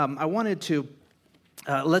I wanted to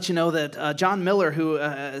let you know that John Miller, who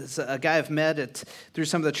is a guy I've met through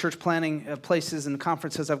some of the church planning places and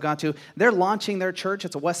conferences I've gone to, they're launching their church.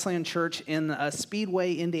 It's a Wesleyan church in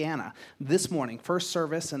Speedway, Indiana, this morning, first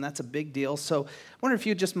service, and that's a big deal. So I wonder if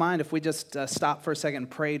you'd just mind if we just stopped for a second and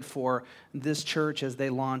prayed for this church as they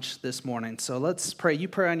launch this morning. So let's pray. You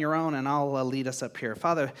pray on your own, and I'll lead us up here.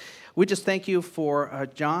 Father, we just thank you for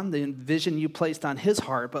John, the vision you placed on his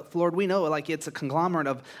heart. But Lord, we know like it's a conglomerate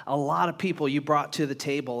of a lot of people you brought to the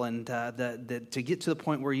table, and to get to the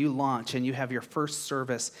point where you launch and you have your first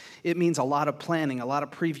service, it means a lot of planning, a lot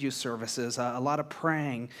of preview services, a lot of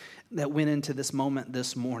praying that went into this moment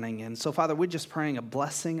this morning. And so, Father, we're just praying a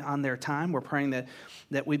blessing on their time. We're praying that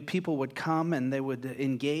people would come and they would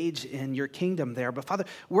engage in your kingdom there. But, Father,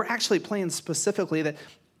 we're actually praying specifically that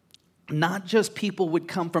not just people would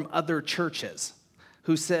come from other churches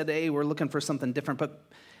who said, hey, we're looking for something different, but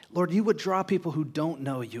Lord, you would draw people who don't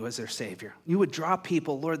know you as their Savior. You would draw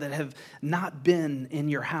people, Lord, that have not been in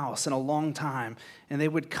your house in a long time, and they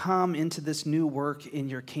would come into this new work in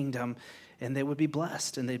your kingdom, and they would be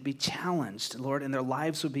blessed, and they'd be challenged, Lord, and their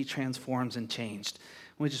lives would be transformed and changed.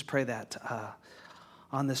 We just pray that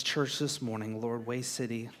on this church this morning, Lord, Way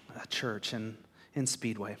City Church in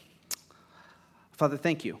Speedway. Father,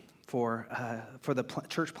 thank you for the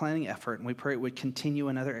church planning effort, and we pray it would continue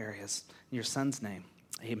in other areas. In your Son's name,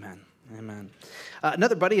 amen. Amen.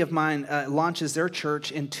 Another buddy of mine launches their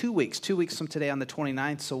church in 2 weeks from today on the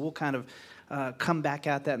 29th, so we'll kind of come back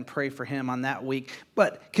at that and pray for him on that week.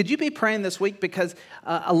 But could you be praying this week? Because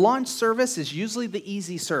a launch service is usually the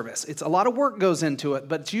easy service. It's a lot of work goes into it,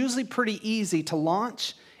 but it's usually pretty easy to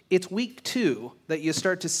launch. It's week 2 that you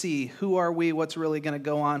start to see who are we, what's really going to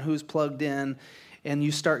go on, who's plugged in, and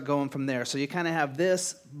you start going from there. So you kind of have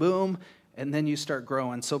this, boom, and then you start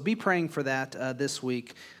growing. So be praying for that this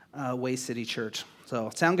week, Way City Church. So,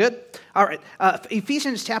 sound good? All right.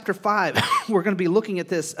 Ephesians chapter 5, we're going to be looking at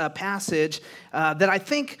this passage that I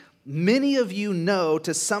think many of you know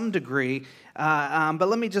to some degree, but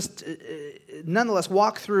let me just nonetheless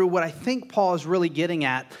walk through what I think Paul is really getting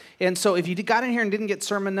at. And so if you got in here and didn't get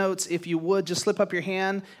sermon notes, if you would, just slip up your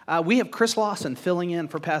hand. We have Chris Lawson filling in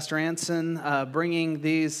for Pastor Anson, bringing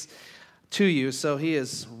these to you. So he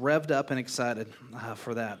is revved up and excited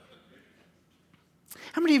for that.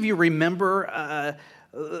 How many of you remember a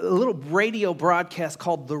little radio broadcast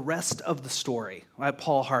called The Rest of the Story by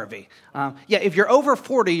Paul Harvey? If you're over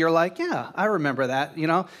 40, you're like, yeah, I remember that. You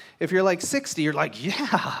know, if you're like 60, you're like,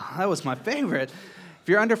 yeah, that was my favorite. If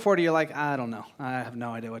you're under 40, you're like, I don't know. I have no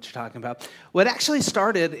idea what you're talking about. Well, it actually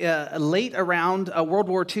started late around World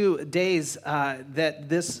War II days that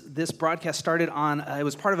this broadcast started on. It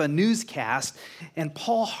was part of a newscast, and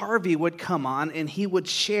Paul Harvey would come on, and he would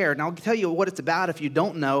share. And I'll tell you what it's about if you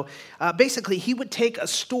don't know. Basically, he would take a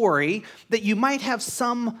story that you might have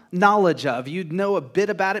some knowledge of. You'd know a bit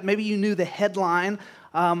about it. Maybe you knew the headline.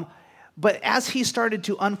 But as he started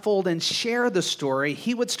to unfold and share the story,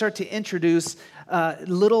 he would start to introduce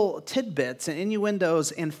little tidbits and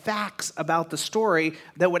innuendos and facts about the story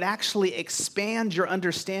that would actually expand your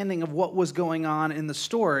understanding of what was going on in the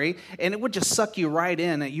story, and it would just suck you right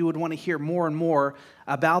in, and you would want to hear more and more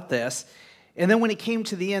about this. And then when he came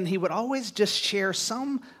to the end, he would always just share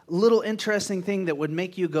some little interesting thing that would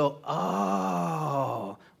make you go,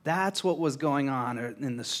 oh, that's what was going on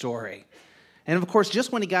in the story. And of course,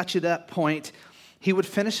 just when he got you to that point, he would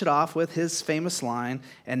finish it off with his famous line,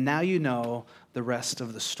 and now you know the rest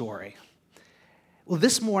of the story. Well,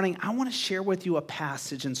 this morning, I want to share with you a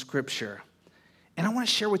passage in Scripture, and I want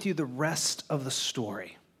to share with you the rest of the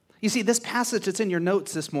story. You see, this passage that's in your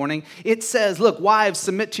notes this morning, it says, look, wives,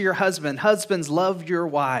 submit to your husband. Husbands, love your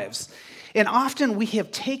wives. And often we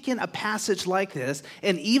have taken a passage like this,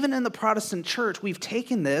 and even in the Protestant church, we've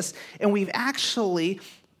taken this, and we've actually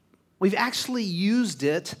used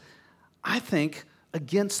it, I think,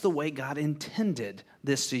 against the way God intended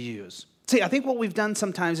this to use. See, I think what we've done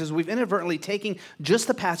sometimes is we've inadvertently taken just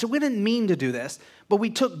the passage. We didn't mean to do this, but we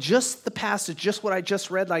took just the passage, just what I just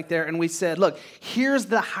read like there, and we said, look, here's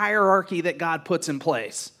the hierarchy that God puts in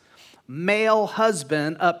place. Male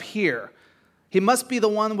husband up here. He must be the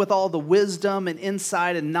one with all the wisdom and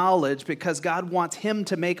insight and knowledge because God wants him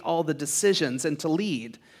to make all the decisions and to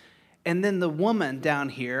lead. And then the woman down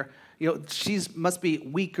here, she must be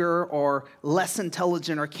weaker or less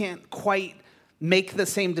intelligent or can't quite make the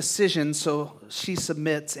same decision, so she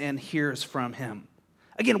submits and hears from him.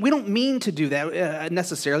 Again, we don't mean to do that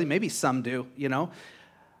necessarily. Maybe some do,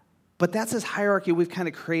 But that's this hierarchy we've kind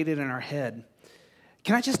of created in our head.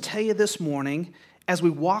 Can I just tell you this morning, as we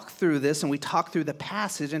walk through this and we talk through the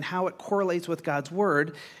passage and how it correlates with God's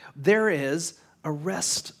word, there is a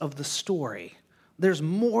rest of the story. There's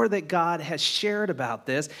more that God has shared about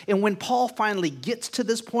this. And when Paul finally gets to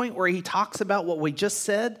this point where he talks about what we just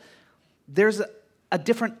said, there's a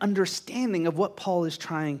different understanding of what Paul is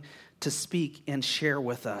trying to speak and share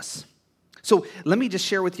with us. So let me just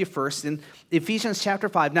share with you first in Ephesians chapter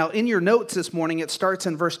 5. Now, in your notes this morning, it starts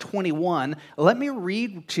in verse 21. Let me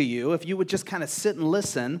read to you, if you would just kind of sit and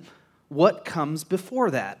listen, what comes before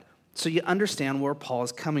that, so you understand where Paul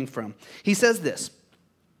is coming from. He says this,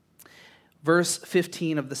 verse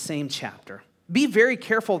 15 of the same chapter. Be very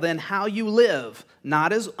careful then how you live,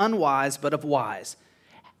 not as unwise, but of wise.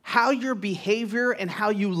 How your behavior and how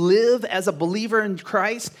you live as a believer in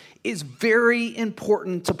Christ is very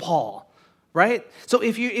important to Paul. Right? So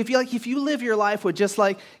if you live your life with just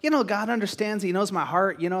like, God understands, he knows my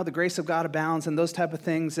heart, the grace of God abounds and those type of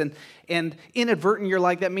things, and inadvertent you're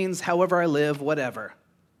like, that means however I live, whatever.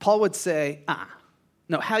 Paul would say,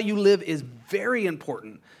 no, how you live is very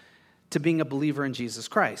important to being a believer in Jesus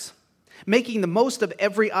Christ. Making the most of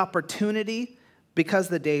every opportunity because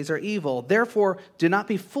the days are evil. Therefore, do not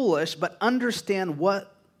be foolish, but understand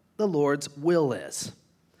what the Lord's will is.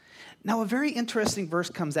 Now, a very interesting verse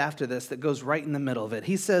comes after this that goes right in the middle of it.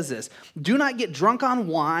 He says this, do not get drunk on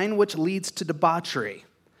wine, which leads to debauchery.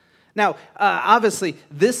 Now, obviously,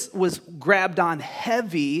 this was grabbed on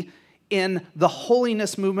heavy in the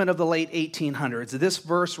holiness movement of the late 1800s, this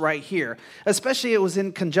verse right here. Especially it was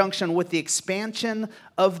in conjunction with the expansion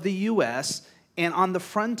of the U.S., and on the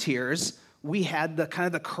frontiers, we had the kind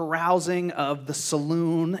of the carousing of the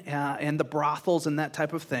saloon and the brothels and that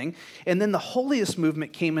type of thing. And then the holiest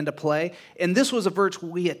movement came into play, and this was a verse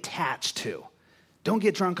we attached to. Don't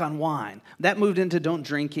get drunk on wine. That moved into don't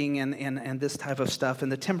drinking and this type of stuff,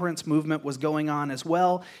 and the temperance movement was going on as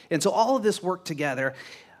well. And so all of this worked together.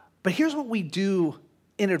 But here's what we do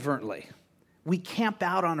inadvertently. We camp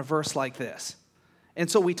out on a verse like this. And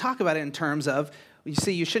so we talk about it in terms of, you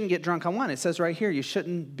see, you shouldn't get drunk on wine. It says right here, you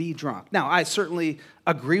shouldn't be drunk. Now, I certainly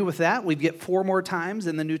agree with that. We get 4 more times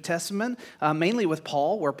in the New Testament, mainly with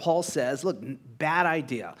Paul, where Paul says, look, bad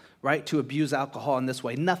idea, right, to abuse alcohol in this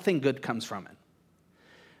way. Nothing good comes from it.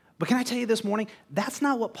 But can I tell you this morning, that's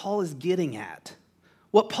not what Paul is getting at.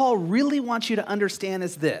 What Paul really wants you to understand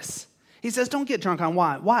is this. He says, don't get drunk on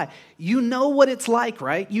wine. Why? You know what it's like,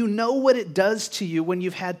 right? You know what it does to you when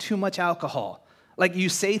you've had too much alcohol. Like you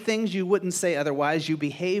say things you wouldn't say otherwise. You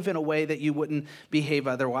behave in a way that you wouldn't behave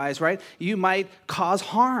otherwise, right? You might cause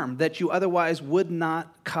harm that you otherwise would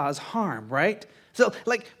not cause harm, right? So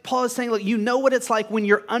like Paul is saying, look, you know what it's like when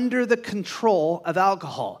you're under the control of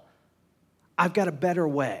alcohol. I've got a better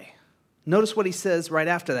way. Notice what he says right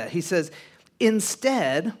after that. He says,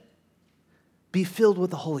 instead, be filled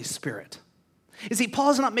with the Holy Spirit. You see,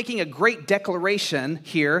 Paul's not making a great declaration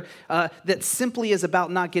here that simply is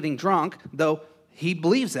about not getting drunk, though he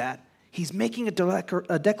believes that. He's making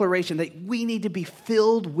a declaration that we need to be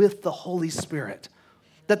filled with the Holy Spirit.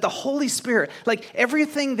 That the Holy Spirit, like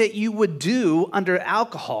everything that you would do under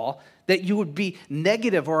alcohol, that you would be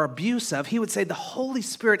negative or abusive, he would say the Holy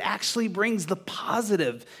Spirit actually brings the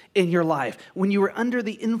positive in your life when you are under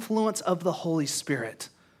the influence of the Holy Spirit.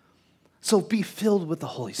 So be filled with the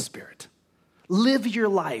Holy Spirit. Live your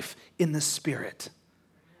life in the Spirit.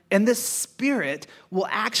 And this Spirit will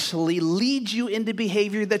actually lead you into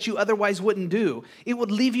behavior that you otherwise wouldn't do. It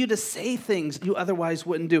would lead you to say things you otherwise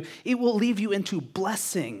wouldn't do. It will lead you into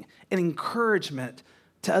blessing and encouragement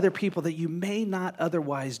to other people that you may not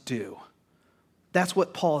otherwise do. That's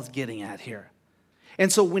what Paul is getting at here.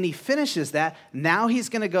 And so when he finishes that, now he's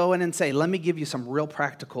going to go in and say, let me give you some real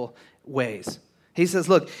practical ways. He says,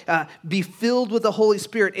 look, be filled with the Holy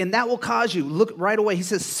Spirit, and that will cause you, look right away, he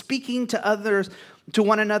says, speaking to others, to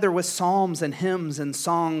one another with psalms and hymns and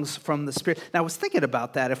songs from the Spirit. Now, I was thinking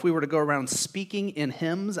about that. If we were to go around speaking in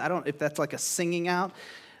hymns, I don't know if that's like a singing out.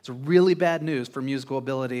 It's really bad news for musical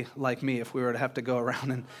ability like me if we were to have to go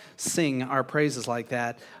around and sing our praises like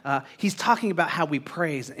that. He's talking about how we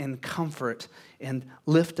praise and comfort and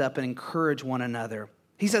lift up and encourage one another.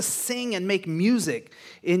 He says, sing and make music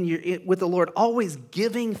with the Lord, always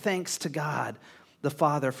giving thanks to God, the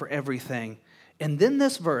Father, for everything. And then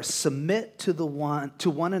this verse, submit to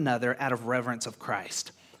one another out of reverence of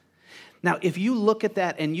Christ. Now, if you look at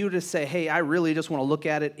that and you just say, hey, I really just want to look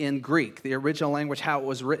at it in Greek, the original language, how it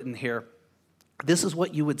was written here, this is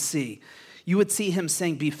what you would see. You would see him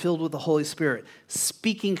saying, be filled with the Holy Spirit,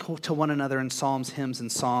 speaking to one another in psalms, hymns,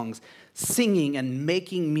 and songs, singing and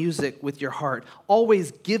making music with your heart,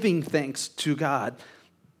 always giving thanks to God.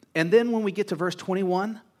 And then when we get to verse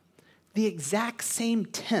 21, the exact same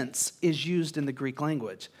tense is used in the Greek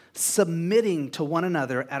language, submitting to one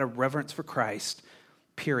another out of reverence for Christ.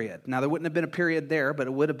 period. Now, there wouldn't have been a period there, but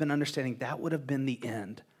it would have been understanding that would have been the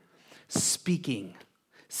end. Speaking,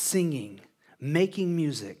 singing, making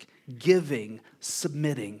music, giving,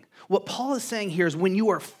 submitting. What Paul is saying here is when you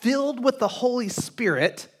are filled with the Holy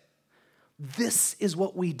Spirit, this is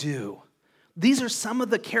what we do. These are some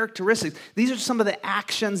of the characteristics. These are some of the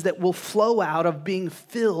actions that will flow out of being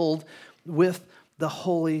filled with the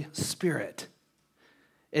Holy Spirit.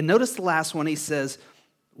 And notice the last one, he says,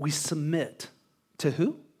 we submit to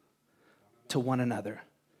who? To one another,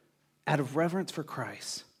 out of reverence for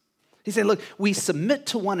Christ. He said, look, we submit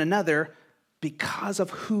to one another because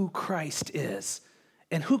of who Christ is.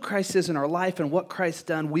 And who Christ is in our life and what Christ's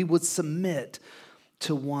done, we would submit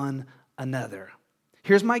to one another.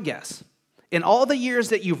 Here's my guess. In all the years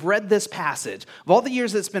that you've read this passage, of all the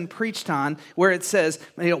years that's been preached on, where it says,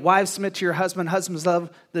 wives submit to your husband, husbands love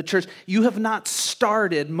the church, you have not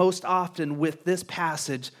started most often with this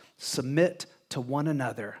passage, submit to one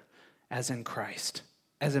another as in Christ,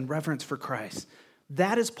 as in reverence for Christ.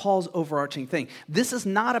 That is Paul's overarching thing. This is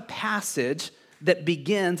not a passage that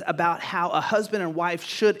begins about how a husband and wife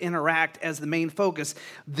should interact as the main focus.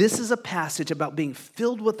 This is a passage about being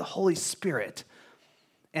filled with the Holy Spirit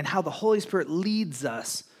and how the Holy Spirit leads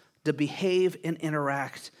us to behave and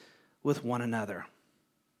interact with one another.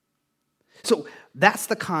 So that's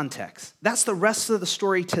the context. That's the rest of the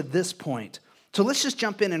story to this point. So let's just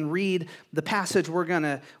jump in and read the passage we're going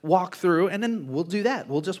to walk through, and then we'll do that.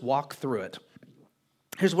 We'll just walk through it.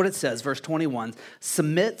 Here's what it says, verse 21.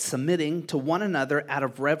 Submitting to one another out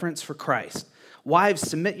of reverence for Christ. Wives,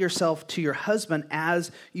 submit yourself to your husband as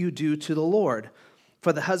you do to the Lord.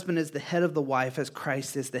 For the husband is the head of the wife as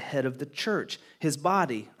Christ is the head of the church, his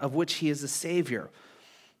body, of which he is the Savior.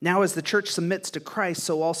 Now as the church submits to Christ,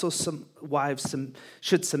 so also some wives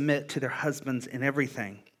should submit to their husbands in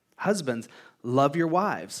everything. Husbands, love your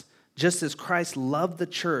wives, just as Christ loved the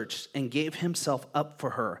church and gave himself up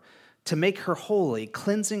for her, to make her holy,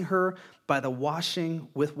 cleansing her by the washing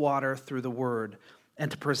with water through the word, and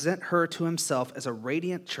to present her to himself as a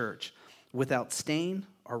radiant church, without stain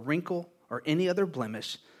or wrinkle or any other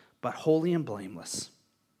blemish, but holy and blameless.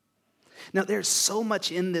 Now, there's so much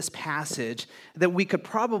in this passage that we could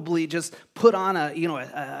probably just put on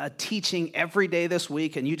a teaching every day this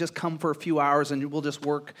week, and you just come for a few hours, and we'll just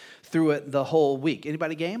work through it the whole week.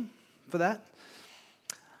 Anybody game for that?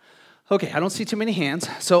 Okay, I don't see too many hands,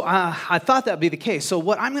 so I thought that would be the case. So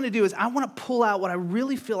what I'm going to do is I want to pull out what I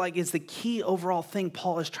really feel like is the key overall thing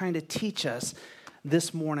Paul is trying to teach us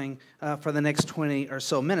this morning for the next 20 or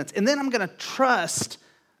so minutes. And then I'm going to trust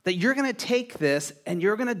that you're going to take this and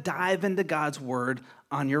you're going to dive into God's word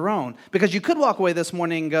on your own. Because you could walk away this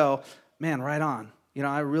morning and go, man, right on.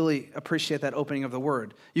 I really appreciate that opening of the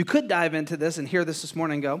word. You could dive into this and hear this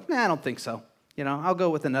morning and go, I don't think so. I'll go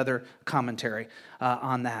with another commentary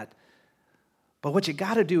on that. But what you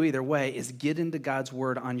got to do either way is get into God's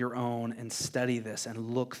word on your own and study this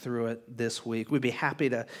and look through it this week. We'd be happy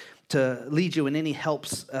to lead you in any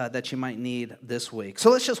helps that you might need this week. So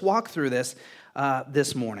let's just walk through this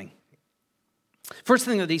this morning. First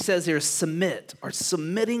thing that he says here is submit, or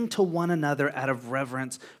submitting to one another out of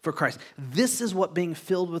reverence for Christ. This is what being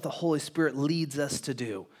filled with the Holy Spirit leads us to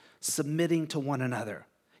do, submitting to one another.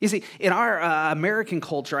 You see, in our American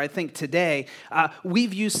culture, I think today, we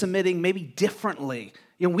view submitting maybe differently.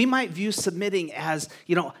 We might view submitting as,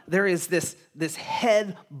 there is this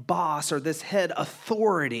head boss or this head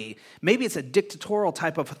authority. Maybe it's a dictatorial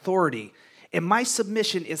type of authority. And my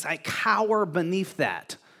submission is I cower beneath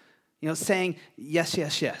that, saying yes,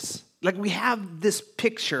 yes, yes. Like we have this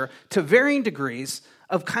picture to varying degrees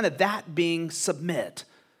of kind of that being submit.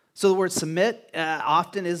 So the word submit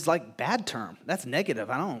often is like bad term. That's negative.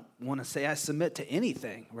 I don't want to say I submit to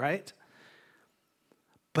anything, right?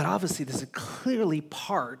 But obviously this is clearly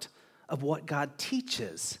part of what God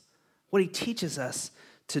teaches, what he teaches us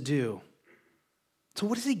to do. So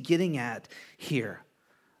what is he getting at here?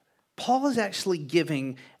 Paul is actually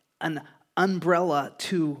giving an umbrella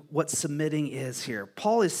to what submitting is here.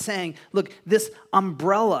 Paul is saying, look, this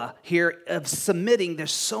umbrella here of submitting,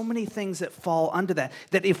 there's so many things that fall under that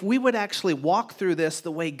if we would actually walk through this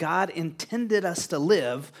the way God intended us to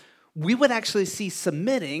live, we would actually see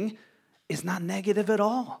submitting is not negative at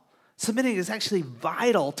all. Submitting is actually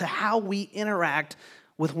vital to how we interact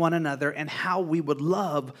with one another and how we would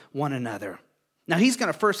love one another. Now, he's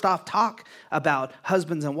going to first off talk about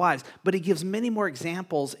husbands and wives, but he gives many more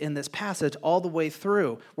examples in this passage all the way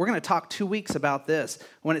through. We're going to talk 2 weeks about this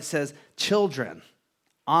when it says, children,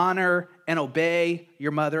 honor and obey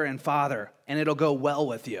your mother and father, and it'll go well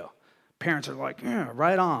with you. Parents are like, yeah,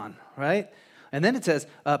 right on, right? And then it says,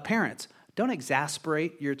 parents, don't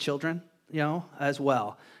exasperate your children. as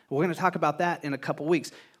well. We're going to talk about that in a couple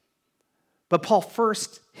weeks. But Paul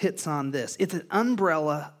first hits on this. It's an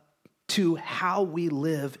umbrella to how we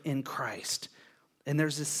live in Christ. And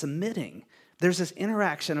there's this submitting. There's this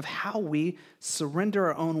interaction of how we surrender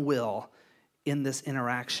our own will in this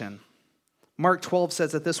interaction. Mark 12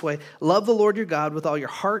 says it this way: love the Lord your God with all your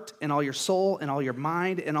heart and all your soul and all your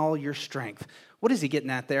mind and all your strength. What is he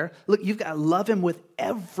getting at there? Look, you've got to love him with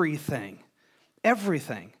everything.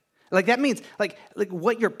 Everything. Like that means like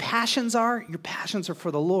what your passions are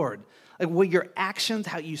for the Lord. Like what your actions,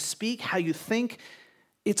 how you speak, how you think,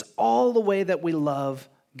 it's all the way that we love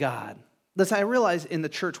God. Listen, I realize in the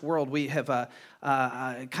church world we have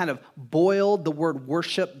kind of boiled the word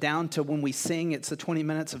worship down to when we sing, it's the 20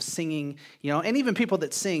 minutes of singing, and even people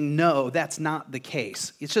that sing know that's not the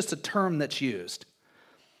case. It's just a term that's used.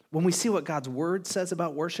 When we see what God's word says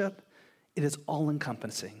about worship, it is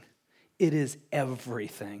all-encompassing. It is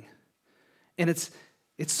everything. And it's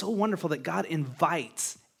so wonderful that God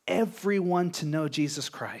invites everyone to know Jesus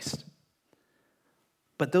Christ.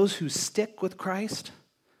 But those who stick with Christ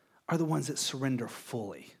are the ones that surrender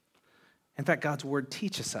fully. In fact, God's word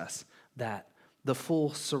teaches us that, the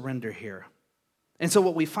full surrender here. And so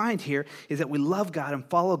what we find here is that we love God and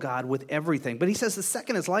follow God with everything. But he says the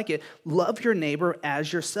second is like it: love your neighbor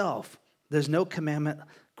as yourself. There's no commandment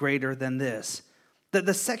greater than this.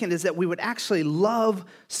 The second is that we would actually love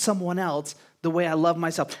someone else the way I love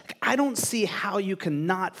myself. I don't see how you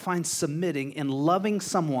cannot find submitting in loving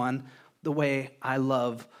someone the way I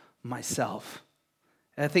love myself.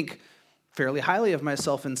 And I think fairly highly of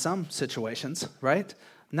myself in some situations, right?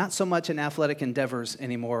 Not so much in athletic endeavors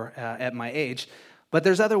anymore at my age, but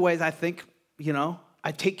there's other ways I think,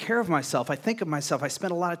 I take care of myself. I think of myself. I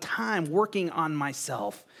spend a lot of time working on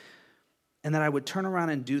myself. And that I would turn around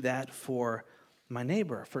and do that for my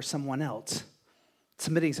neighbor, for someone else.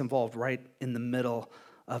 Submitting is involved right in the middle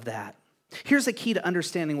of that. Here's the key to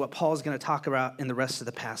understanding what Paul is going to talk about in the rest of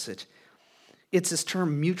the passage. It's this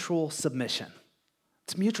term mutual submission.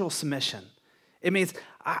 It's mutual submission. It means,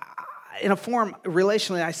 in a form,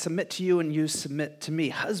 relationally, I submit to you and you submit to me.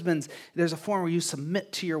 Husbands, there's a form where you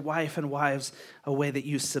submit to your wife, and wives, a way that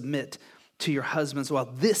you submit to your husbands. Well,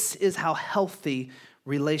 this is how healthy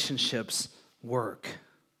relationships work.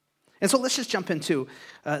 And so let's just jump into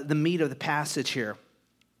the meat of the passage here.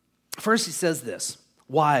 First, he says this: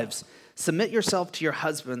 wives, submit yourself to your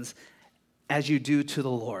husbands as you do to the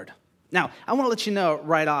Lord. Now, I want to let you know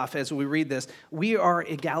right off as we read this, we are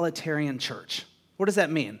egalitarian church. What does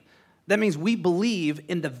that mean? That means we believe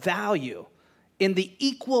in the value, in the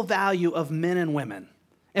equal value of men and women.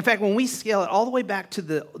 In fact, when we scale it all the way back to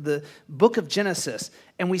the book of Genesis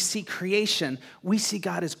and we see creation, we see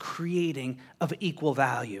God as creating of equal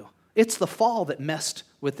value. It's the fall that messed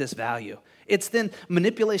with this value. It's then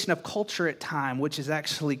manipulation of culture at time, which has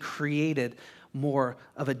actually created more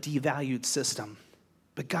of a devalued system.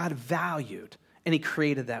 But God valued, and he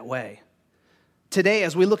created that way. Today,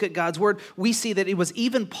 as we look at God's word, we see that it was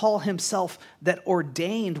even Paul himself that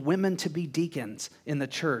ordained women to be deacons in the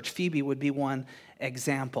church. Phoebe would be one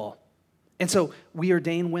example. And so we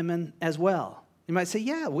ordain women as well. You might say,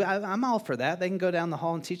 yeah, I'm all for that. They can go down the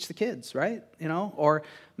hall and teach the kids, right? Or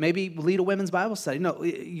maybe lead a women's Bible study. No,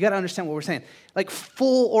 you got to understand what we're saying. Like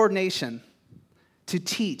full ordination to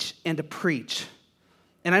teach and to preach.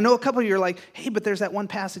 And I know a couple of you are like, hey, but there's that one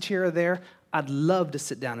passage here or there. I'd love to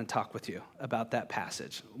sit down and talk with you about that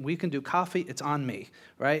passage. We can do coffee. It's on me,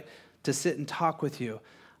 right? To sit and talk with you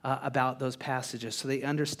about those passages so they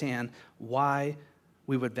understand why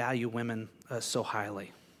we would value women so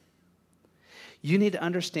highly. You need to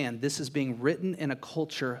understand this is being written in a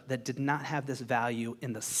culture that did not have this value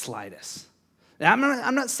in the slightest. Now,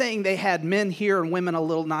 I'm not saying they had men here and women a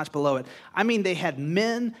little notch below it. I mean they had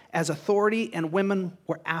men as authority and women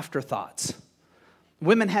were afterthoughts.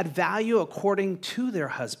 Women had value according to their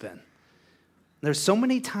husband. There's so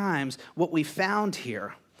many times what we found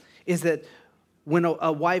here is that when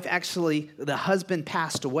a wife actually, the husband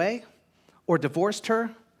passed away or divorced her,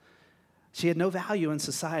 she had no value in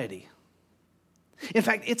society. In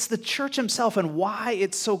fact, it's the church himself and why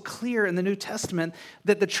it's so clear in the New Testament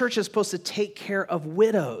that the church is supposed to take care of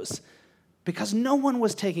widows, because no one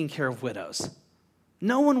was taking care of widows.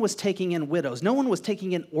 No one was taking in widows. No one was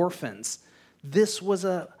taking in orphans. This was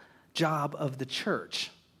a job of the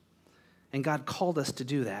church, and God called us to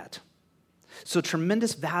do that. So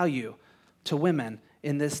tremendous value to women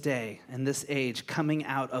in this day, in this age, coming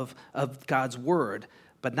out of God's word,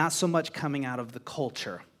 but not so much coming out of the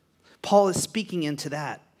culture. Paul is speaking into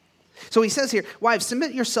that. So he says here, wives,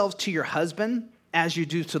 submit yourselves to your husband as you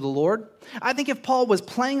do to the Lord. I think if Paul was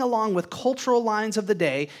playing along with cultural lines of the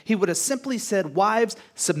day, he would have simply said, wives,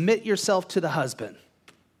 submit yourself to the husband,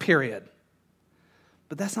 period.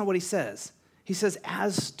 But that's not what he says. He says,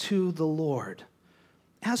 as to the Lord.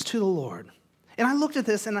 As to the Lord. And I looked at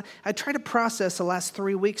this and I tried to process the last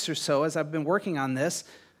 3 weeks or so as I've been working on this.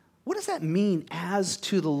 What does that mean, as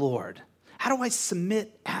to the Lord? How do I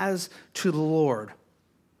submit as to the Lord?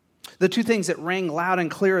 The two things that rang loud and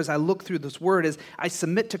clear as I look through this word is I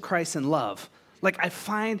submit to Christ in love. Like I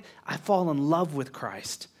fall in love with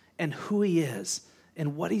Christ and who he is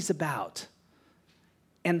and what he's about.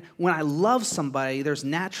 And when I love somebody, there's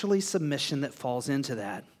naturally submission that falls into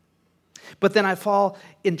that. But then I fall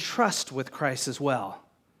in trust with Christ as well.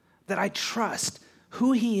 That I trust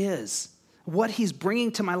who he is, what he's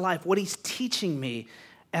bringing to my life, what he's teaching me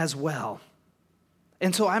as well.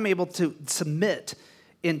 And so I'm able to submit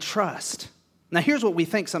in trust. Now, here's what we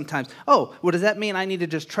think sometimes. Oh, well, does that mean I need to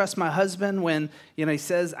just trust my husband when, he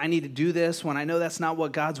says I need to do this, when I know that's not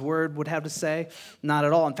what God's word would have to say? Not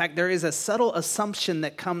at all. In fact, there is a subtle assumption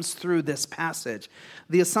that comes through this passage.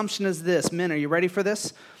 The assumption is this. Men, are you ready for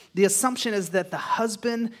this? The assumption is that the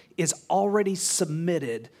husband is already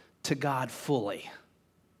submitted to God fully.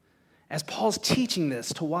 As Paul's teaching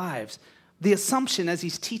this to wives, the assumption as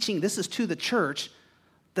he's teaching, this is to the church,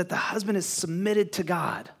 that the husband is submitted to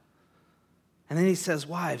God. And then he says,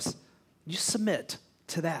 wives, you submit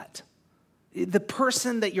to that. The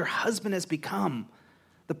person that your husband has become,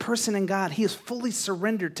 the person in God, he is fully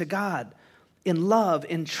surrendered to God in love,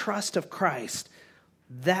 in trust of Christ.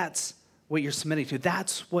 That's what you're submitting to.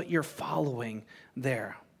 That's what you're following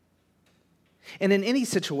there. And in any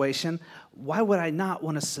situation, why would I not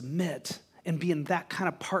want to submit and be in that kind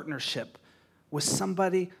of partnership with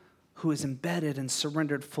somebody who is embedded and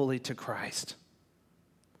surrendered fully to Christ?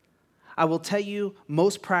 I will tell you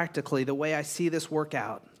most practically the way I see this work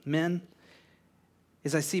out, men,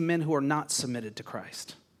 is I see men who are not submitted to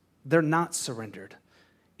Christ. They're not surrendered.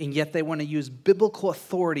 And yet they want to use biblical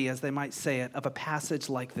authority, as they might say it, of a passage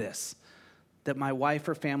like this, that my wife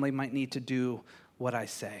or family might need to do what I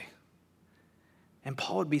say. And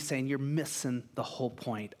Paul would be saying, you're missing the whole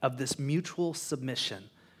point of this mutual submission.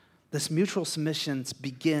 This mutual submission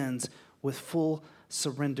begins with full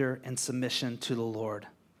surrender and submission to the Lord.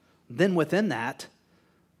 Then within that,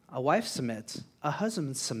 a wife submits, a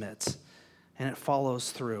husband submits, and it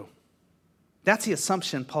follows through. That's the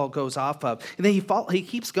assumption Paul goes off of. And then he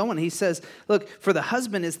keeps going. He says, look, for the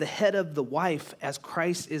husband is the head of the wife as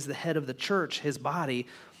Christ is the head of the church, his body,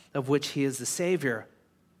 of which he is the Savior.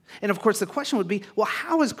 And of course, the question would be, well,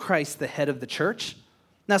 how is Christ the head of the church?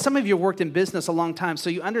 Now, some of you have worked in business a long time, so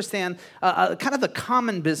you understand kind of the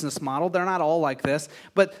common business model. They're not all like this,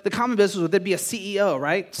 but the common business would be a CEO,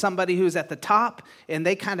 right? Somebody who's at the top, and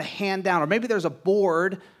they kind of hand down, or maybe there's a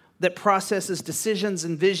board that processes decisions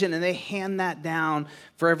and vision, and they hand that down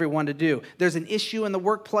for everyone to do. There's an issue in the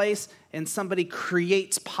workplace, and somebody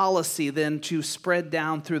creates policy then to spread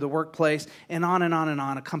down through the workplace, and on and on and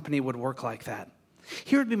on. A company would work like that.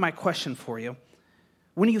 Here would be my question for you.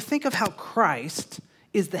 When you think of how Christ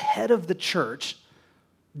is the head of the church,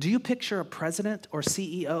 do you picture a president or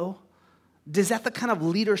CEO? Is that the kind of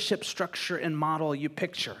leadership structure and model you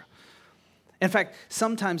picture? In fact,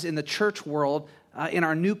 sometimes in the church world, in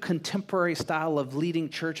our new contemporary style of leading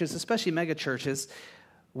churches, especially mega churches,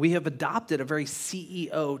 we have adopted a very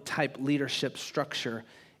CEO-type leadership structure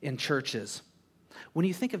in churches. When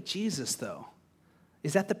you think of Jesus, though,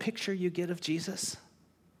 is that the picture you get of Jesus?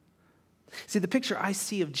 See, the picture I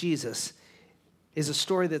see of Jesus is a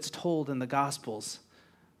story that's told in the Gospels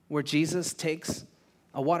where Jesus takes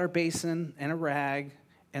a water basin and a rag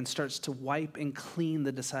and starts to wipe and clean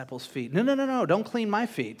the disciples' feet. No, don't clean my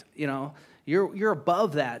feet. You're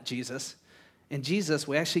above that, Jesus. And Jesus,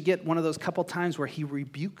 we actually get one of those couple times where he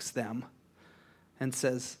rebukes them and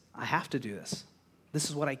says, I have to do this. This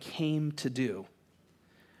is what I came to do.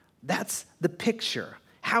 That's the picture.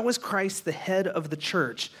 How is Christ the head of the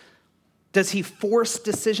church? Does he force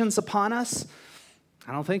decisions upon us?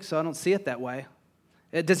 I don't think so. I don't see it that way.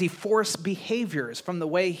 Does he force behaviors from the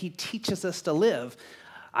way he teaches us to live?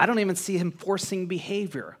 I don't even see him forcing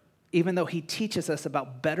behavior, even though he teaches us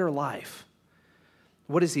about better life.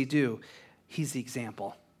 What does he do? He's the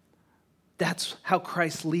example. That's how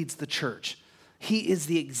Christ leads the church. He is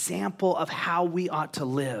the example of how we ought to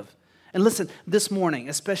live. And listen, this morning,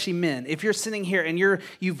 especially men, if you're sitting here and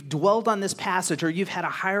you've dwelled on this passage or you've had a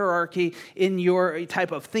hierarchy in your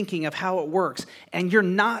type of thinking of how it works, and you're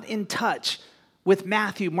not in touch with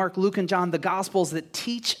Matthew, Mark, Luke, and John, the Gospels that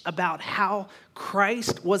teach about how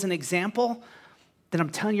Christ was an example, then I'm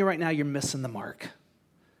telling you right now, you're missing the mark.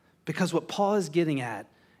 Because what Paul is getting at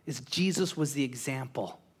is Jesus was the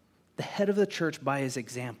example, the head of the church by his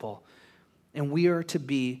example. And we are to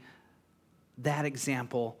be that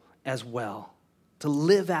example as well, to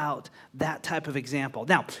live out that type of example.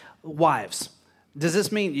 Now, wives, does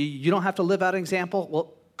this mean you don't have to live out an example?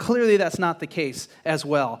 Well, clearly that's not the case as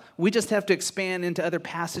well. We just have to expand into other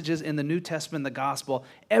passages in the New Testament, the gospel.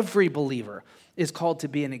 Every believer is called to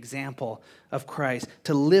be an example of Christ,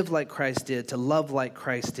 to live like Christ did, to love like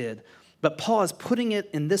Christ did. But Paul is putting it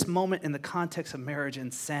in this moment in the context of marriage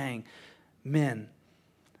and saying, men,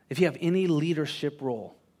 if you have any leadership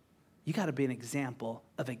role, you got to be an example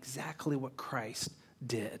of exactly what Christ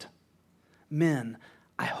did. Men,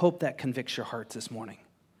 I hope that convicts your hearts this morning.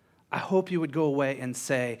 I hope you would go away and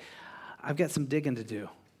say, I've got some digging to do.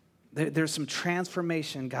 There's some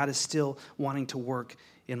transformation God is still wanting to work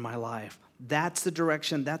in my life. That's the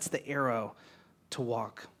direction, that's the arrow to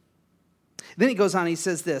walk. Then he goes on, he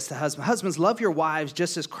says this, the husband, husbands, love your wives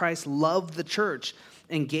just as Christ loved the church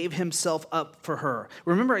and gave himself up for her.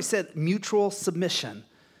 Remember I said mutual submission.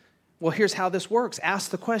 Well, here's how this works. Ask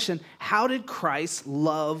the question, how did Christ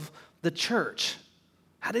love the church?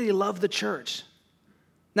 How did he love the church?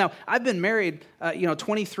 Now, I've been married,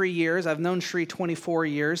 23 years. I've known Shri 24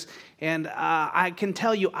 years. And I can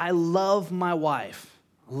tell you, I love my wife.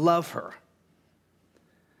 Love her.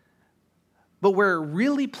 But where it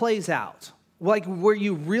really plays out, like where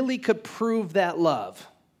you really could prove that love,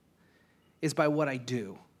 is by what I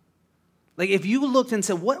do. Like if you looked and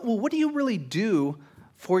said, what do you really do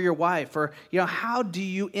for your wife? Or, how do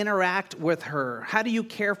you interact with her? How do you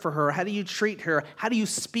care for her? How do you treat her? How do you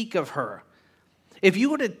speak of her? If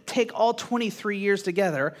you were to take all 23 years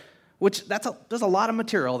together, which there's a lot of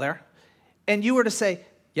material there, and you were to say,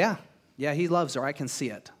 yeah, he loves her. I can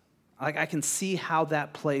see it. Like I can see how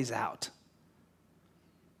that plays out.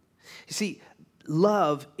 You see,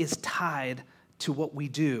 love is tied to what we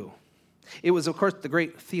do. It was, of course, the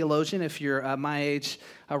great theologian, if you're my age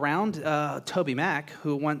around, Toby Mac,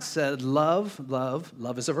 who once said, love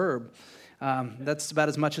is a verb. That's about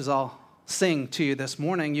as much as I'll sing to you this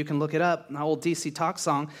morning. You can look it up, an old DC Talk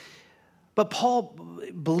song. But Paul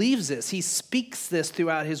believes this. He speaks this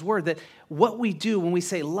throughout his word, that what we do when we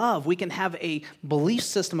say love, we can have a belief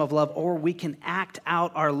system of love, or we can act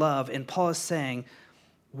out our love. And Paul is saying,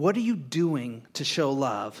 what are you doing to show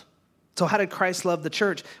love? So how did Christ love the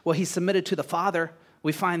church? Well, he submitted to the Father.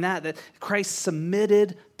 We find that Christ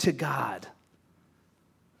submitted to God.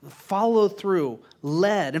 Followed through,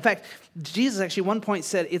 led. In fact, Jesus actually at one point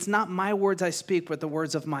said, it's not my words I speak, but the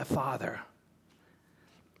words of my Father.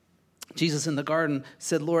 Jesus in the garden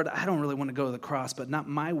said, Lord, I don't really want to go to the cross, but not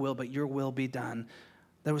my will, but your will be done.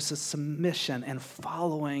 There was a submission and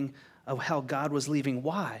following of how God was leading.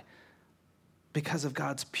 Why? Because of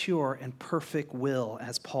God's pure and perfect will,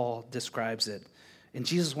 as Paul describes it. And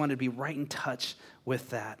Jesus wanted to be right in touch with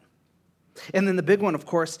that. And then the big one, of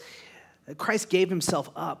course, Christ gave himself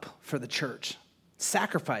up for the church.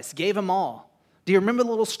 Sacrifice, gave him all. Do you remember the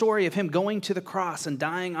little story of him going to the cross and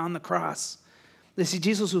dying on the cross? You see,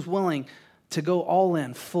 Jesus was willing to go all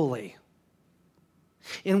in fully.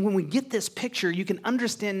 And when we get this picture, you can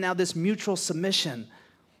understand now this mutual submission,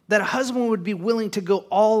 that a husband would be willing to go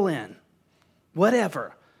all in,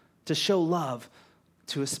 whatever, to show love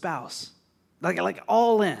to his spouse. Like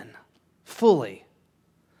all in, fully.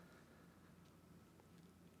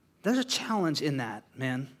 There's a challenge in that,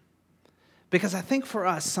 man. Because I think for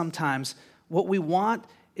us sometimes, what we want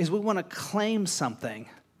is we want to claim something.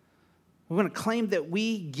 We want to claim that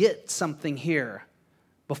we get something here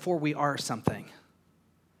before we are something.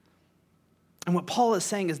 And what Paul is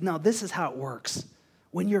saying is, no, this is how it works.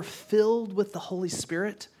 When you're filled with the Holy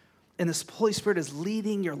Spirit, and this Holy Spirit is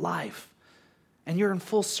leading your life, and you're in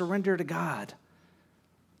full surrender to God,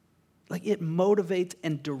 like it motivates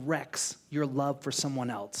and directs your love for someone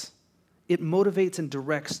else. It motivates and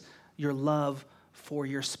directs your love for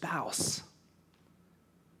your spouse.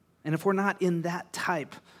 And if we're not in that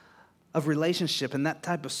type of relationship and that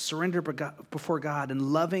type of surrender before God and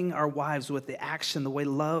loving our wives with the action, the way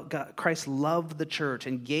Christ loved the church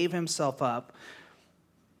and gave himself up,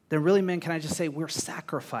 then really, man, can I just say we're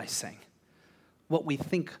sacrificing what we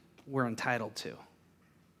think we're entitled to.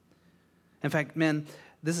 In fact, men,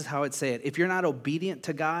 this is how I'd say it. If you're not obedient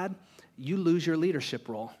to God, you lose your leadership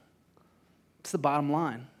role. It's the bottom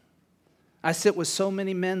line. I sit with so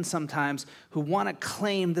many men sometimes who want to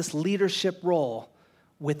claim this leadership role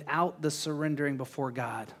without the surrendering before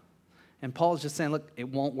God. And Paul's just saying, look, it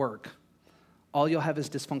won't work. All you'll have is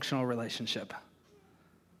dysfunctional relationship.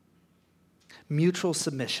 Mutual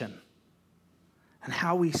submission and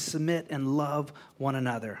how we submit and love one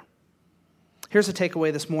another. Here's a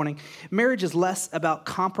takeaway this morning. Marriage is less about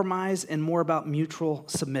compromise and more about mutual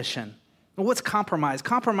submission. Well, what's compromise?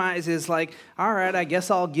 Compromise is like, all right, I guess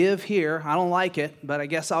I'll give here. I don't like it, but I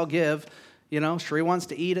guess I'll give. Sheree wants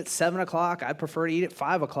to eat at 7 o'clock. I'd prefer to eat at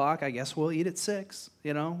 5 o'clock. I guess we'll eat at 6.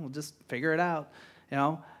 We'll just figure it out.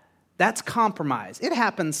 That's compromise. It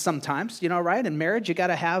happens sometimes, right? In marriage, you got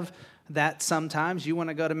to have that sometimes. You want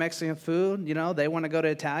to go to Mexican food, they want to go to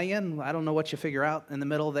Italian. I don't know what you figure out in the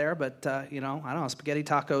middle there, but, I don't know, spaghetti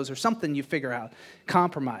tacos or something you figure out.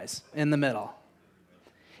 Compromise in the middle.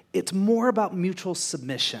 It's more about mutual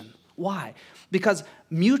submission. Why? Because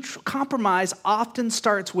mutual compromise often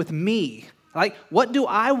starts with me. Like, what do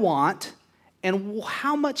I want, and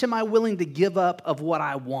how much am I willing to give up of what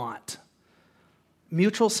I want?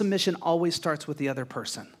 Mutual submission always starts with the other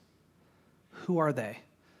person. Who are they?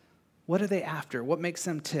 What are they after? What makes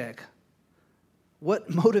them tick? What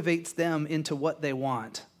motivates them into what they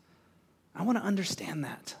want? I want to understand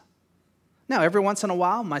that. Now, every once in a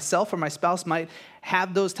while, myself or my spouse might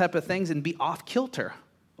have those type of things and be off kilter.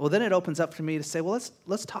 Well, then it opens up for me to say, well,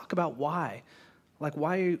 let's talk about why. Like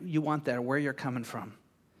why you want that or where you're coming from.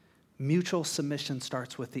 Mutual submission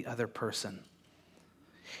starts with the other person.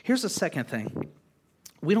 Here's the second thing.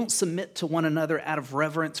 We don't submit to one another out of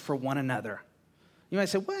reverence for one another. You might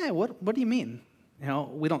say, what do you mean?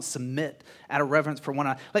 We don't submit out of reverence for one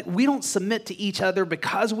another. Like, we don't submit to each other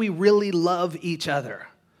because we really love each other.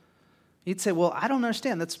 You'd say, well, I don't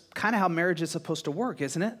understand. That's kind of how marriage is supposed to work,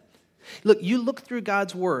 isn't it? Look, you look through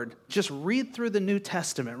God's word. Just read through the New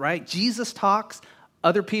Testament, right? Jesus talks.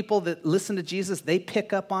 Other people that listen to Jesus, they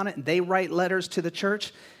pick up on it, and they write letters to the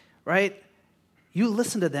church, right? You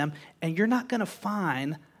listen to them, and you're not going to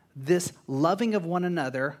find this loving of one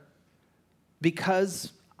another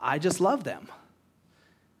because I just love them.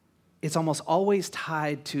 It's almost always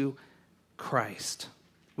tied to Christ.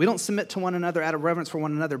 We don't submit to one another out of reverence for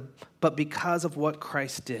one another, but because of what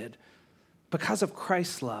Christ did, because of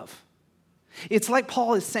Christ's love. It's like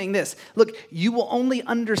Paul is saying this. Look, you will only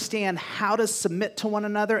understand how to submit to one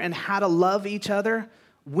another and how to love each other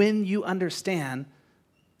when you understand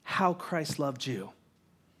how Christ loved you,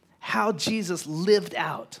 how Jesus lived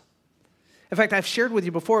out. In fact, I've shared with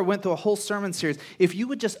you before, I went through a whole sermon series. If you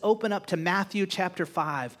would just open up to Matthew chapter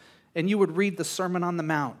 5 and you would read the Sermon on the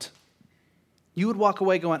Mount, you would walk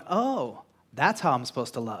away going, oh, that's how I'm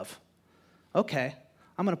supposed to love. Okay,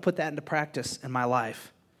 I'm going to put that into practice in my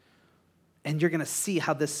life. And you're going to see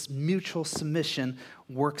how this mutual submission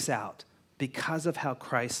works out because of how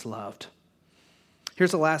Christ loved.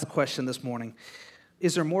 Here's the last question this morning.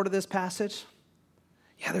 Is there more to this passage?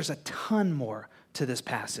 Yeah, there's a ton more to this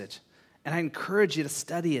passage. And I encourage you to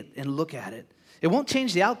study it and look at it. It won't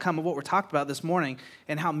change the outcome of what we're talking about this morning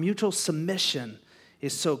and how mutual submission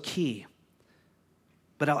is so key.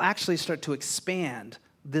 But I'll actually start to expand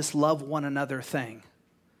this love one another thing.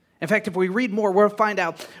 In fact, if we read more, we'll find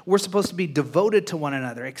out we're supposed to be devoted to one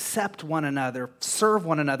another, accept one another, serve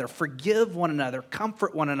one another, forgive one another,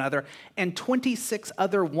 comfort one another, and 26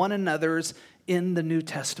 other one another's in the New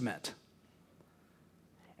Testament.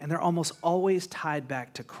 And they're almost always tied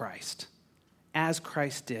back to Christ, as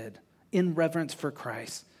Christ did, in reverence for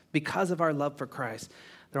Christ. Because of our love for Christ,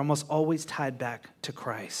 they're almost always tied back to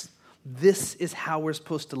Christ. This is how we're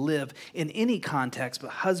supposed to live in any context,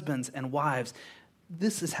 but husbands and wives,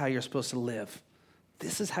 this is how you're supposed to live.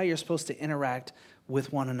 This is how you're supposed to interact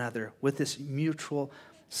with one another, with this mutual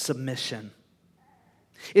submission.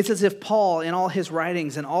 It's as if Paul, in all his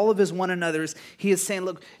writings and all of his one another's, he is saying,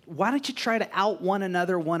 look, why don't you try to out one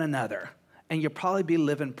another, and you'll probably be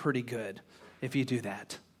living pretty good if you do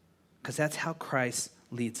that, because that's how Christ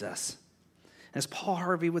leads us. As Paul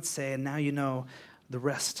Harvey would say, and now you know the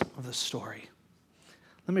rest of the story.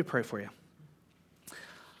 Let me pray for you.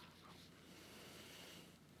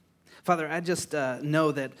 Father, I just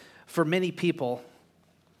know that for many people,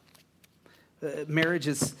 marriage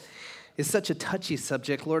is such a touchy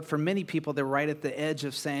subject. Lord, for many people, they're right at the edge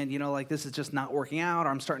of saying, this is just not working out, or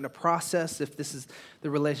I'm starting to process if this is the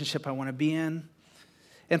relationship I want to be in.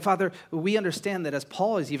 And Father, we understand that as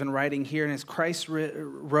Paul is even writing here, and as Christ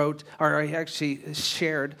wrote, or actually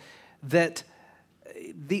shared, that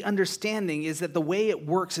the understanding is that the way it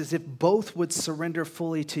works is if both would surrender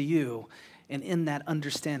fully to you, and in that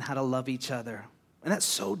understand how to love each other. And that's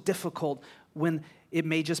so difficult when it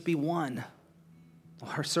may just be one,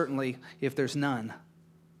 or certainly if there's none.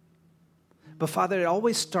 But Father, it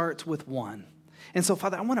always starts with one. And so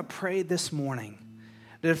Father, I want to pray this morning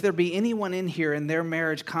that if there be anyone in here in their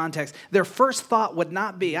marriage context, their first thought would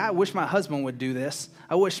not be, I wish my husband would do this.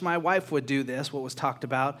 I wish my wife would do this, what was talked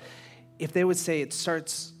about. If they would say it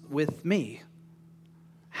starts with me.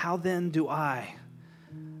 how then do I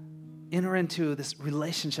enter into this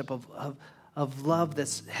relationship of love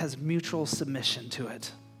that has mutual submission to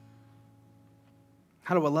it?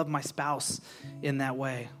 How do I love my spouse in that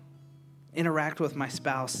way? Interact with my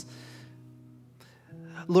spouse.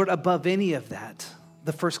 Lord, above any of that,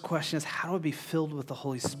 the first question is, how do I be filled with the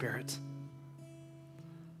Holy Spirit?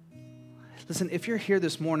 Listen, if you're here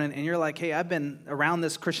this morning and you're like, hey, I've been around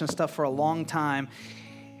this Christian stuff for a long time,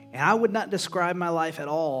 and I would not describe my life at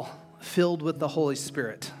all filled with the Holy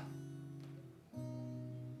Spirit,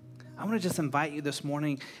 I want to just invite you this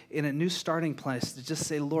morning in a new starting place to just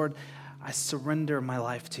say, Lord, I surrender my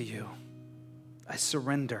life to you. I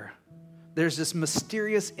surrender. There's this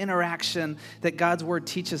mysterious interaction that God's word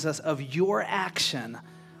teaches us of your action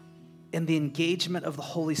in the engagement of the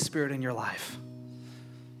Holy Spirit in your life.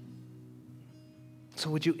 So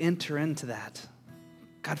would you enter into that?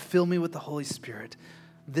 God, fill me with the Holy Spirit.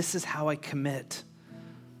 This is how I commit.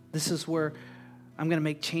 This is where I'm going to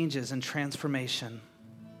make changes and transformation.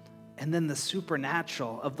 And then the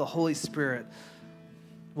supernatural of the Holy Spirit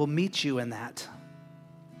will meet you in that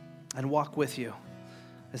and walk with you.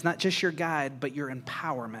 It's not just your guide, but your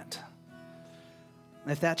empowerment.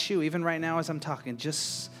 If that's you, even right now as I'm talking,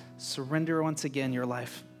 just surrender once again your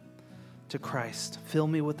life to Christ. Fill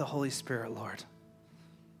me with the Holy Spirit, Lord.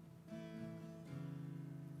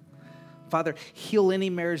 Father, heal any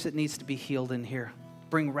marriage that needs to be healed in here.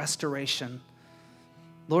 Bring restoration.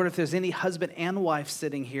 Lord, if there's any husband and wife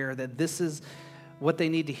sitting here that this is what they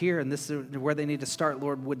need to hear and this is where they need to start,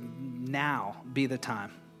 Lord, would now be the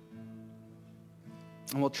time.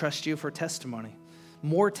 And we'll trust you for testimony.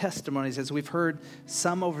 More testimonies, as we've heard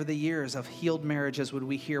some over the years of healed marriages, would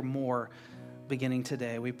we hear more beginning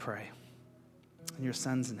today, we pray. In your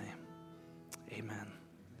Son's name, amen.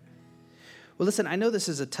 Well, listen, I know this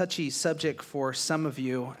is a touchy subject for some of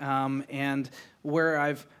you, and where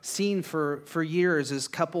I've seen for years is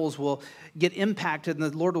couples will get impacted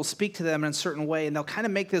and the Lord will speak to them in a certain way, and they'll kind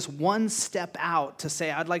of make this one step out to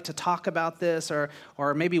say, I'd like to talk about this, or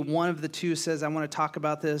maybe one of the two says, I want to talk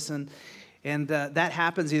about this, and that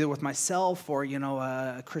happens either with myself or,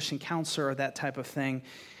 a Christian counselor or that type of thing.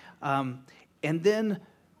 And then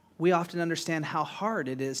we often understand how hard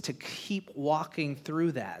it is to keep walking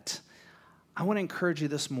through that. I want to encourage you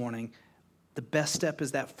this morning, the best step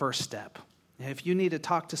is that first step. If you need to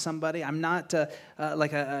talk to somebody, I'm not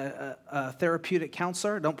like a therapeutic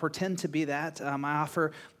counselor. Don't pretend to be that. I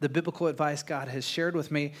offer the biblical advice God has shared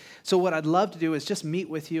with me. So what I'd love to do is just meet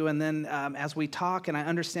with you, and then as we talk and I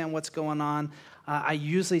understand what's going on, I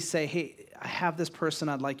usually say, hey, I have this person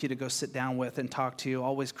I'd like you to go sit down with and talk to,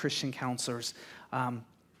 always Christian counselors.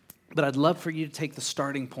 But I'd love for you to take the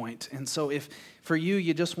starting point. And so if for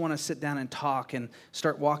you just want to sit down and talk and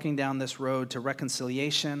start walking down this road to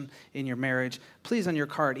reconciliation in your marriage, please on your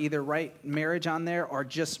card, either write marriage on there or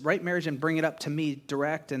just write marriage and bring it up to me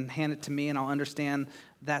direct and hand it to me, and I'll understand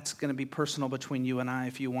that's going to be personal between you and I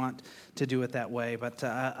if you want to do it that way. But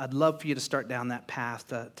I'd love for you to start down that path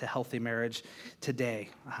to healthy marriage today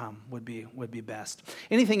would be best.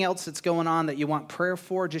 Anything else that's going on that you want prayer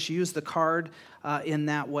for, just use the card in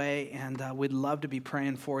that way, and we'd love to be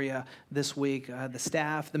praying for you this week. The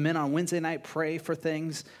staff, the men on Wednesday night pray for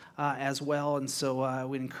things as well, and so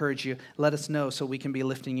we'd encourage you, let us know so we can be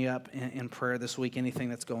lifting you up in prayer this week, anything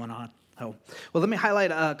that's going on. Oh. Well, let me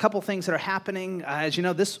highlight a couple things that are happening. As you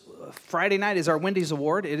know, this Friday night is our Wendy's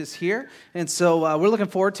Award. It is here, and so we're looking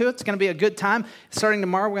forward to it. It's going to be a good time. Starting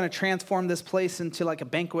tomorrow, we're going to transform this place into like a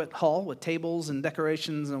banquet hall with tables and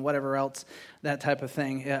decorations and whatever else that type of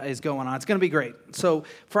thing is going on. It's going to be great. So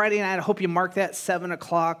Friday night, I hope you mark that 7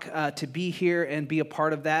 o'clock to be here and be a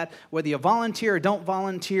part of that. Whether you volunteer or don't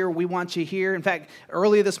volunteer, we want you here. In fact,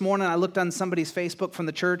 earlier this morning, I looked on somebody's Facebook from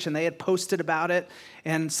the church, and they had posted about it.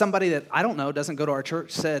 And somebody that I don't know, doesn't go to our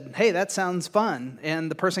church, said, hey, that sounds fun.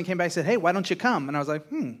 And the person came back and said, hey, why don't you come? And I was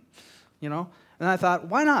like, And I thought,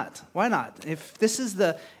 why not? Why not? If this is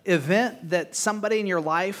the event that somebody in your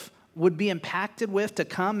life would be impacted with to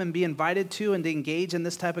come and be invited to and to engage in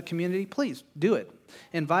this type of community, please do it.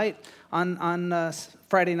 Invite on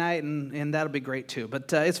Friday night, and that'll be great too.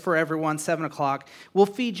 But it's for everyone, 7 o'clock. We'll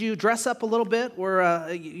feed you. Dress up a little bit. We're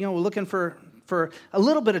looking for a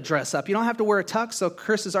little bit of dress up. You don't have to wear a tux, so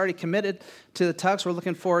Chris is already committed to the tux. We're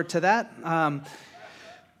looking forward to that.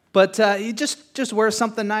 But you just wear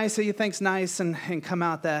something nice that you think's nice and come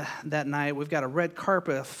out that night. We've got a red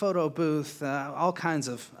carpet, a photo booth, all kinds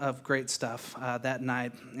of great stuff that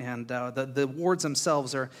night. And the awards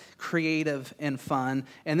themselves are creative and fun.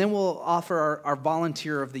 And then we'll offer our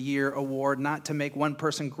Volunteer of the Year award, not to make one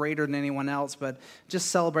person greater than anyone else, but just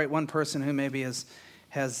celebrate one person who maybe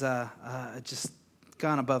has just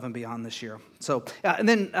gone above and beyond this year. So, and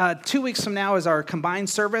then 2 weeks from now is our combined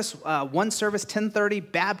service. One service,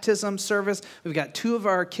 10:30, baptism service. We've got 2 of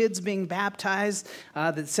our kids being baptized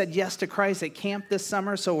that said yes to Christ at camp this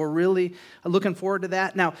summer. So we're really looking forward to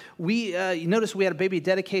that. Now, you notice we had a baby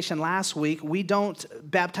dedication last week. We don't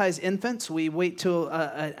baptize infants. We wait till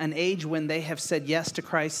an age when they have said yes to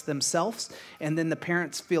Christ themselves, and then the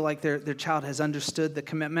parents feel like their child has understood the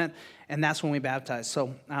commitment, and that's when we baptize.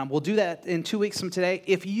 So we'll do that in 2 weeks from today.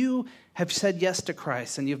 If you have said yes to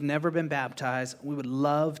Christ and you've never been baptized, we would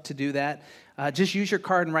love to do that. Just use your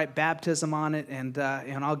card and write baptism on it, and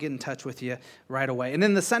I'll get in touch with you right away. And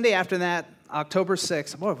then the Sunday after that, October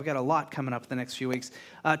 6th, boy, we've got a lot coming up the next few weeks,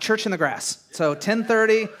 Church in the Grass. So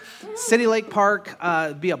 10:30, City Lake Park,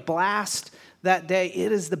 be a blast that day.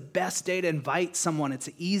 It is the best day to invite someone. It's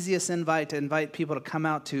the easiest invite to invite people to come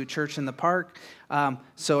out to Church in the Park.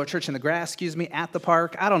 So a Church in the Grass, at the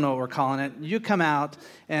park. I don't know what we're calling it. You come out,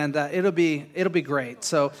 and it'll be great.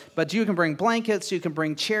 So, but you can bring blankets, you can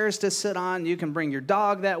bring chairs to sit on, you can bring your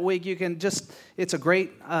dog that week. It's a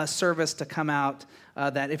great service to come out.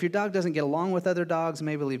 That if your dog doesn't get along with other dogs,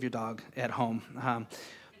 maybe leave your dog at home.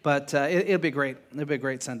 But it'll be great. It'll be a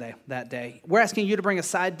great Sunday that day. We're asking you to bring a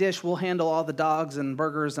side dish. We'll handle all the dogs and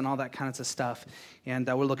burgers and all that kinds of stuff, and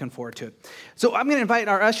we're looking forward to it. So I'm going to invite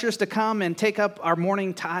our ushers to come and take up our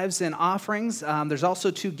morning tithes and offerings. There's also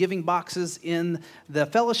 2 giving boxes in the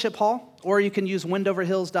fellowship hall, or you can use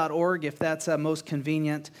wendoverhills.org if that's most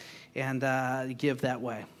convenient, and give that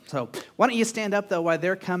way. So why don't you stand up, though, while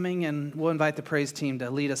they're coming, and we'll invite the praise team to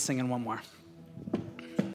lead us singing one more.